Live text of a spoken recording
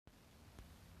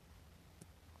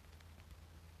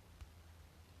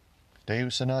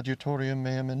Deus in adiutorium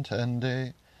meum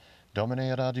intende,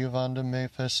 Domine ad adiuvandum me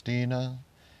festina,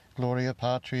 Gloria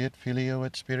Patri et Filio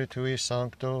et Spiritui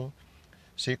Sancto,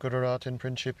 sic ut erat in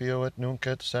principio et nunc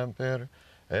et semper,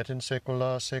 et in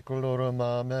saecula saeculorum.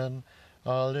 Amen.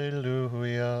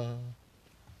 Alleluia.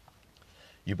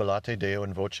 Jubilate Deo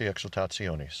in voce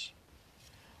exultationis.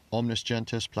 Omnes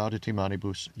gentes plaudite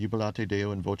manibus, jubilate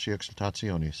Deo in voce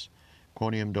exultationis,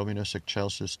 quoniam Dominus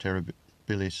excelsis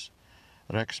terribilis,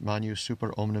 rex manius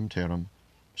super omnem terram,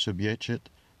 subiecit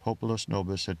populus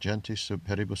nobis et gentis sub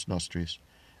peribus nostris,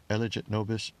 elegit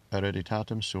nobis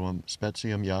hereditatem suum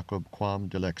speciem Jacob quam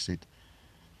dilexit,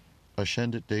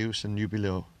 ascendit Deus in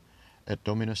jubilo, et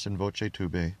Dominus in voce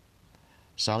tube,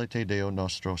 salite Deo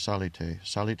nostro, salite,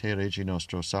 salite Regi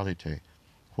nostro, salite,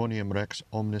 quoniam rex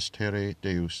omnis terrae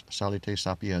Deus, salite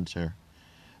sapienter,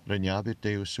 regnabit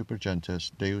Deus super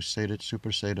gentes, Deus sedit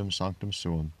super sedum sanctum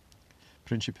suum,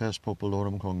 principes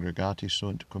populorum congregati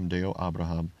sunt cum Deo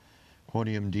Abraham,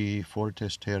 quoniam Dii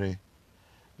fortes terrae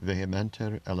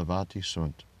vehementer elevati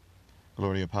sunt.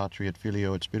 Gloria Patri et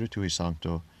Filio et Spiritui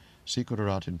Sancto, sic ut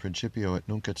erat in principio et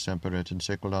nunc et semper et in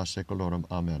saecula saeculorum.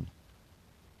 Amen.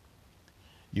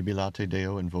 Jubilate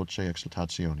Deo in voce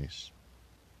exultationis.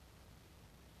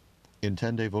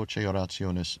 Intende voce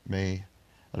orationis mei,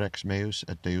 rex meus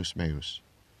et Deus meus.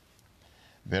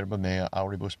 Verba mea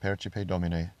auribus percipe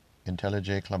Domine,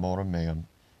 intellige clamorem meum,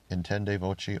 intende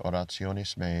voci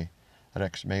orationis mei,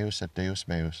 rex meus et Deus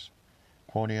meus,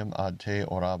 quoniam ad te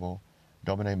orabo,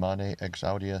 Domine mane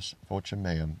exaudies vocem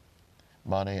meum,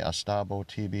 mane astabo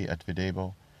tibi et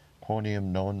videbo,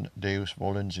 quoniam non Deus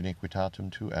volens iniquitatem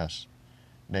tu es,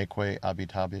 neque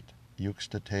habitabit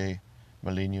juxta te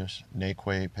malignos,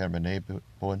 neque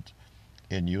permanebunt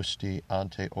in justi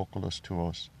ante oculos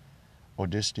tuos,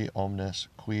 odisti omnes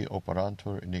qui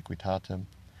operantur iniquitatem,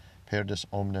 perdis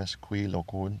omnes qui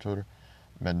loquuntur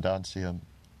mendantiam,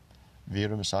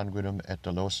 virum sanguinum et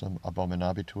dolosum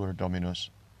abominabitur Dominus,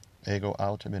 ego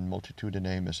autem in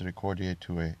multitudine misericordiae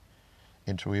tuae,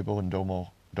 intruibo in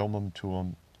domum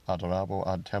tuum, adorabo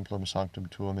ad templum sanctum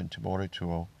tuum in timore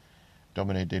tuo,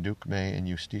 Domine deduc me in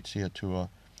justitia tua,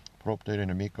 propter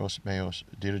inimicos meos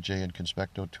dirige in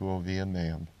conspecto tuo via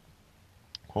meum,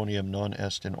 quoniam non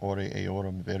est in ore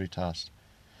eorum veritas,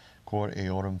 cor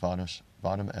eorum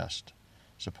vanum est,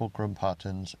 sepulchrum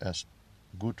patens est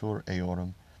gutur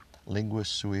eorum, linguis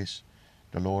suis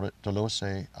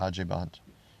dolose agebant,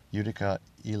 judica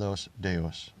illos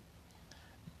Deus,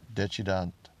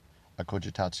 decidant a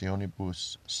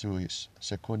cogitationibus suis,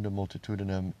 secundum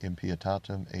multitudinem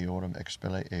impietatem eorum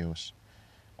expelle eos,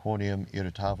 quoniam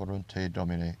irritavorunt te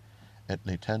Domine, et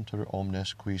latentur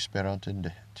omnes qui sperant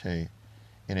in te,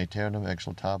 in aeternum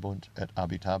exultabunt et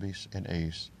habitabis in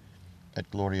eis, et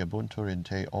gloriabuntur in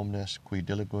te omnes qui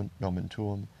dilibunt nomen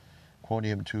tuum,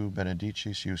 quoniam tu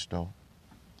benedicis justo.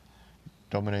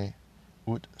 Domine,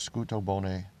 ut scuto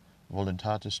bone,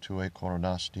 voluntatis tuae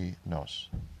coronasti nos.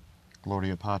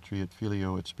 Gloria Patri et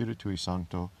Filio et Spiritui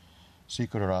Sancto,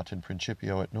 sic ut erat in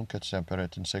principio et nunc et semper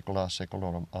et in saecula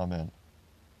saeculorum. Amen.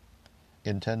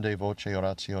 Intende voce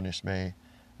orationis mei,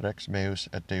 rex meus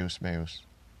et Deus meus.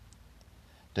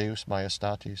 Deus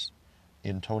majestatis,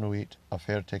 intonuit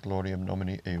afferte gloriam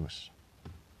nomini eius.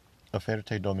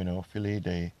 Afferte Domino, Filii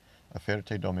Dei,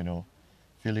 afferte Domino,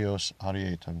 Filios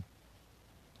arietum.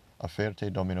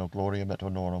 Afferte Domino gloriam et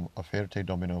honorum, afferte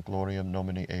Domino gloriam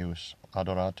nomini eius,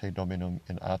 adorate Dominum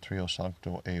in atrio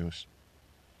sancto eius.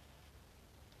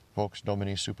 Vox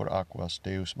Domini super aquas,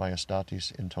 Deus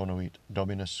majestatis intonuit,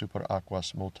 Dominus super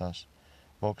aquas multas,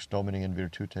 Vox Domini in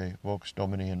virtute, Vox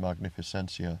Domini in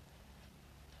magnificentia,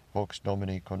 Vox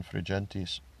Domini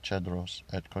confrigentis cedros,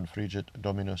 et confrigit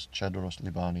Dominus cedros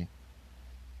Libani,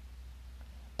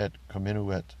 et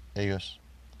comminuet eius,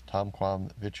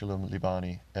 tamquam vitulum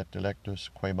Libani, et delectus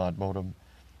quemad modum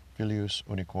filius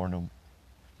unicornum.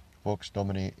 Vox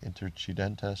Domini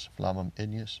intercidentes flammam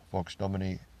ignis, Vox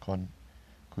Domini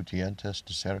concutientes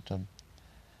desertum,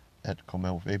 et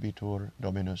commovebitur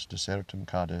Dominus desertum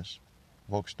cades.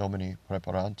 Vox Domini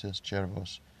preparantes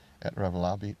cervos, et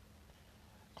revelabit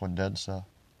condensa,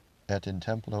 et in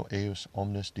templo eius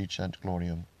omnes dicent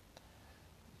gloriam.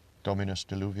 Dominus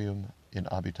diluvium in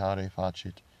habitare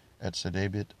facit, et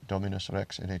sedebit Dominus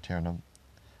rex in aeternum.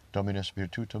 Dominus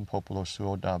virtutum populo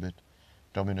suo dabit,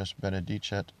 Dominus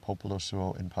benedicet populo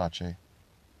suo in pace.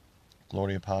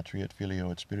 Gloria Patri et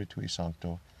Filio et Spiritui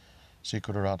Sancto, sic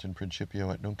ut erat in principio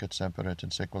et nunc et semper et in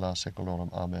saecula saeculorum.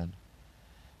 Amen.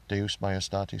 Deus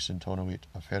majestatis intonuit,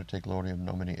 afferte gloriam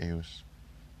nomini eius.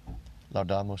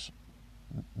 Laudamus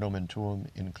nomen tuum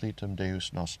in clitum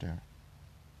Deus noster.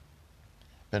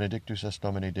 Benedictus est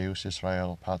Domini Deus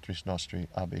Israel, Patris nostri,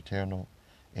 ab aeterno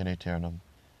in aeternum.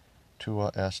 Tua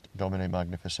est, Domine,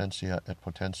 magnificentia et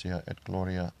potentia et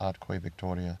gloria atque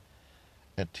victoria,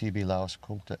 et tibi laus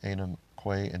cuncta enim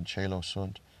quae in caelo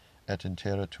sunt, et in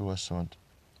terra tua sunt.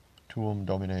 Tuum,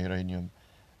 Domine, regnum,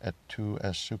 et tu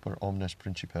es super omnes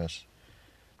principes.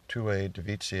 Tuae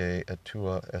divitiae et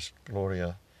tua est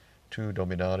gloria, tu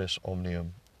dominaris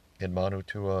omnium. In manu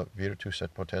tua virtus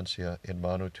et potentia, in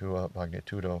manu tua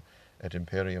magnitudo et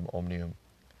imperium omnium.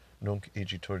 Nunc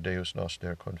igitur Deus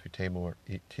noster confitemur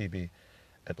tibi,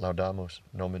 et laudamus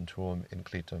nomen tuum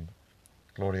inclitum.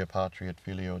 Gloria Patri et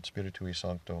Filio et Spiritui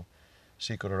Sancto,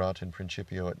 sic ut erat in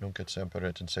principio et nunc et semper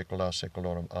et in saecula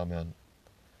saeculorum. Amen.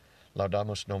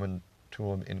 Laudamus nomen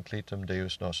tuum inclitum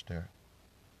Deus noster.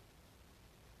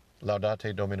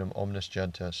 Laudate Dominum omnes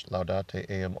gentes, laudate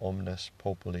eam omnes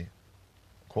populi.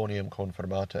 Quoniam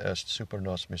confirmata est super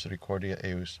nos misericordia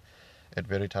eius, et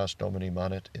veritas Domini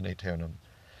manet in aeternum.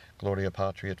 Gloria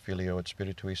Patri et Filio et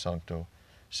Spiritui Sancto,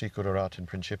 sic ut erat in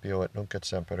principio et nunc et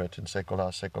semper et in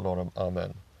saecula saeculorum.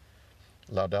 Amen.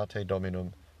 Laudate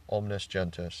Dominum omnes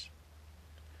gentes.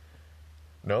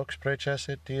 Nox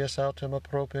precessit dies autem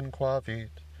apropin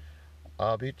quavit,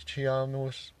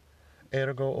 abitiamus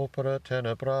ergo opera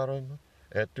tenebrarum,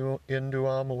 et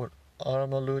induamur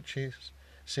arma lucis,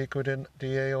 sic ut in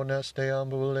die honeste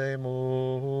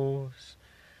ambulemus.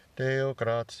 Deo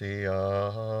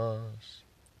gratias.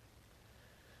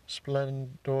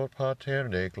 Splendor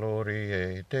paterne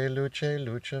gloriae, de luce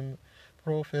lucem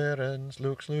proferens,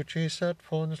 lux lucis et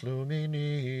fons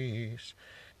luminis,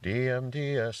 diem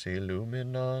dies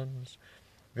illuminans,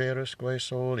 verusque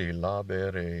soli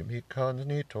labere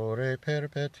micanitore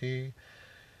perpeti,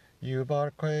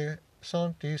 iubarque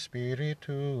Sancti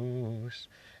Spiritus,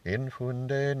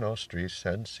 infunde nostris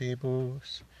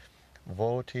sensibus,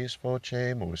 votis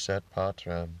vocemus et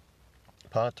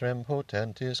Patrem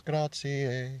potentis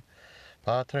gratiae,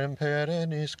 Patrem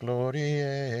perennis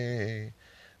gloriae,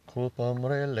 culpam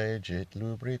relegit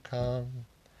lubricam,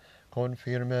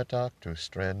 confirmet actus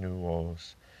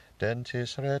strenuos,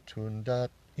 dentis retundat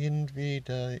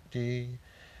invidi,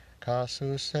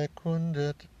 casus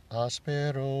secundet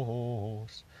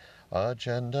asperos,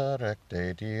 agenda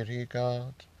recte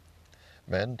dirigat,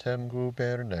 mentem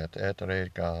gubernet et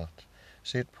regat,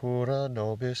 sit pura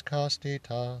nobis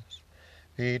castitas,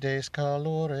 fides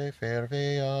calore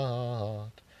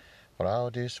ferveat,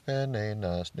 fraudis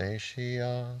venenas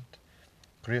nesciat,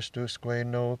 Christusque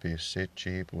nobis sit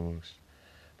cibus,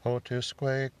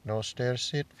 potusque noster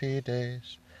sit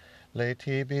fides,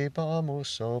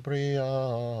 letibibamus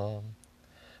sobriam,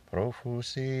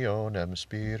 profusionem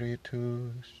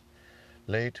spiritus,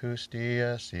 letus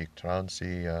dies hic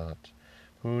transiat,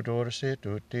 pudor sit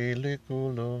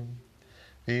utiliculum,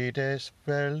 fides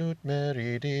velut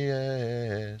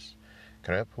meridies,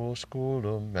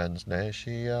 crepusculum mens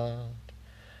nesciat,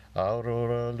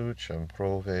 aurora lucem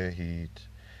provehit,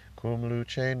 cum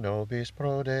luce nobis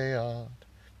prodeat,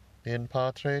 in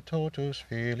Patre totus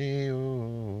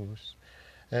Filius,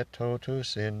 et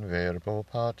totus in Verbo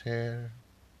Pater.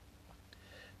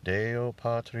 Deo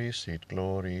Patris sit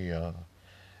gloria,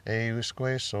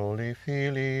 eiusque soli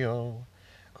Filio,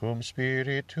 cum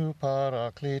Spiritu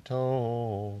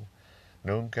Paraclito,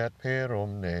 nunc et per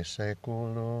omne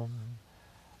saeculum.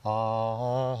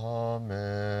 Amen.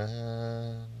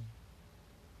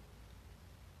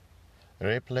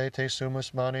 Replete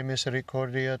sumus mani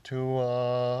misericordia tua,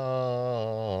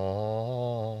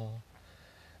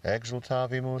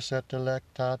 exultavimus et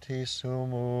delectati sumus.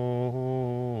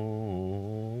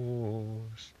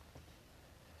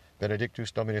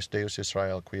 Benedictus Dominus Deus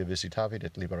Israel, quia visitavit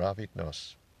et liberavit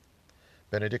nos.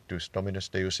 Benedictus Dominus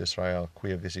Deus Israel,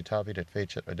 quia visitavit et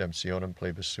fecit redemptionem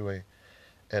plebis sui,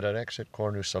 et erexit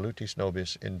cornus salutis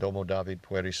nobis in domo David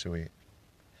pueri sui.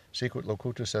 Sicut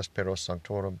locutus est per os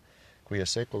sanctorum, quia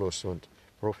saeculos sunt,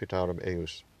 profitarum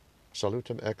eius.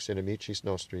 Salutem ex inimicis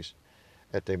nostris,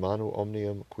 et de manu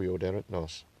omnium qui oderant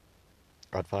nos.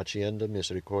 Ad faciendam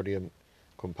misericordiam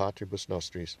cum patribus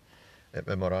nostris, et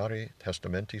memorari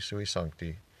testamenti sui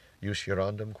sancti, ius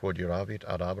jurandum quod juravit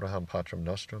ad Abraham patrum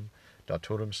nostrum,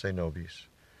 daturum se nobis.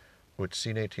 Ut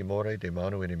sine timore de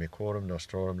manu inimicorum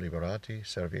nostrorum liberati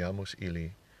serviamus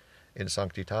illi, in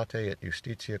sanctitate et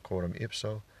justitia coram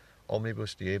ipso,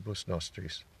 omnibus diebus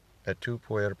nostris, et tu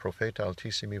puer profeta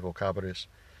altissimi vocaberis,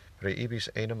 praeibis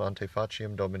enim ante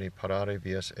faciem Domini parare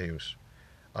vias eius,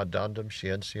 addandum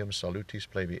scientiam salutis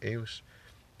plebi eius,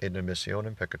 et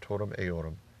remissionem peccatorum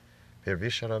eorum, per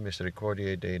viscera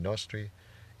misericordiae Dei nostri,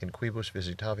 in quibus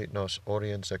visitavit nos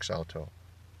oriens ex alto,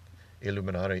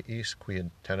 illuminare is qui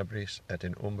in tenebris et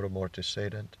in umbra mortis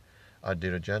sedent, ad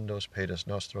dirigendos pedes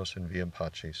nostros in viam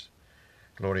pacis.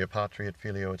 Gloria Patri et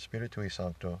Filio et Spiritui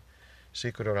Sancto,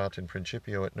 sic ut erat in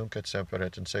principio et nunc et semper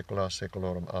et in saecula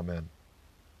saeculorum. Amen.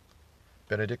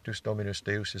 Benedictus Dominus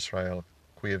Deus Israel,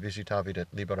 quia visitavit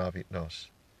et liberavit nos.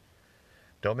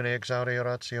 Domine exaure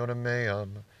orationem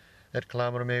meam, et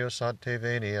clamor meus ad te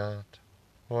veniat.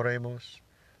 Oremus,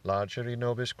 lageri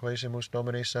nobis quesimus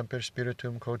Domine semper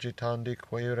spiritum cogitandi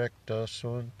quae recta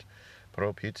sunt,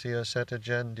 propitias et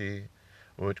agendi,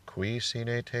 ut qui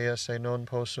sine te esse non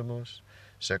possumus,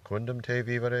 secundum te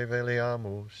vivere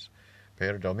veliamus,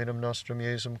 per Dominum nostrum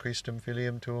Iesum Christum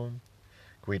Filium tuum,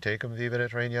 qui tecum vivere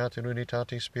et regnat in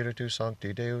unitate Spiritus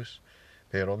Sancti Deus,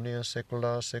 per omnia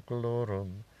saecula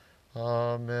saeculorum.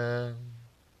 Amen.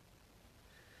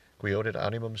 Qui odet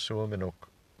animum suum in hoc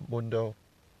mundo,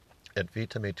 et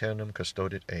vitam aeternam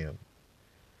custodit eam.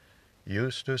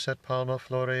 Justus et palma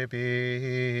florebit,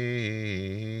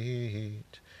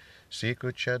 sic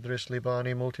ut cedris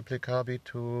Libani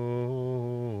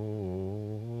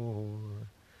multiplicabitur.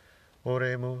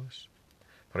 Oremus,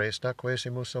 presta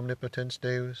quesimus omnipotens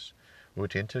Deus,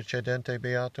 ut intercedente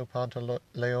beato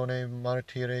Pantaleone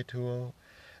martire tuo,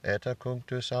 et a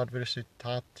cunctus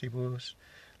adversitatibus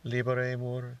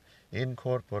liberemur in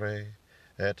corpore,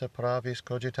 et a pravis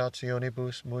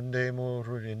cogitationibus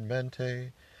mundemur in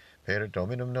mente, per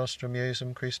Dominum nostrum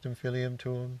Iesum Christum Filium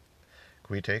tuum,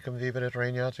 qui tecum vivere et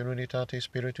regnat in unitate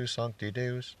Spiritus Sancti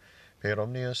Deus, per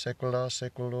omnia saecula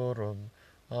saeculorum.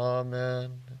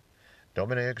 Amen.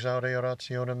 Domine exaure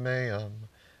orationem meam,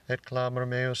 et clamor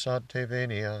meus ad te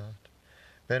veniat.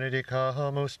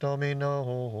 Benedicamus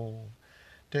Domino,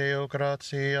 Deo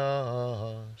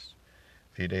gratias.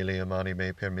 Fidelium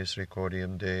animae per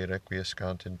misericordiam Dei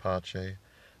requiescant in pace.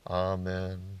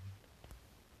 Amen.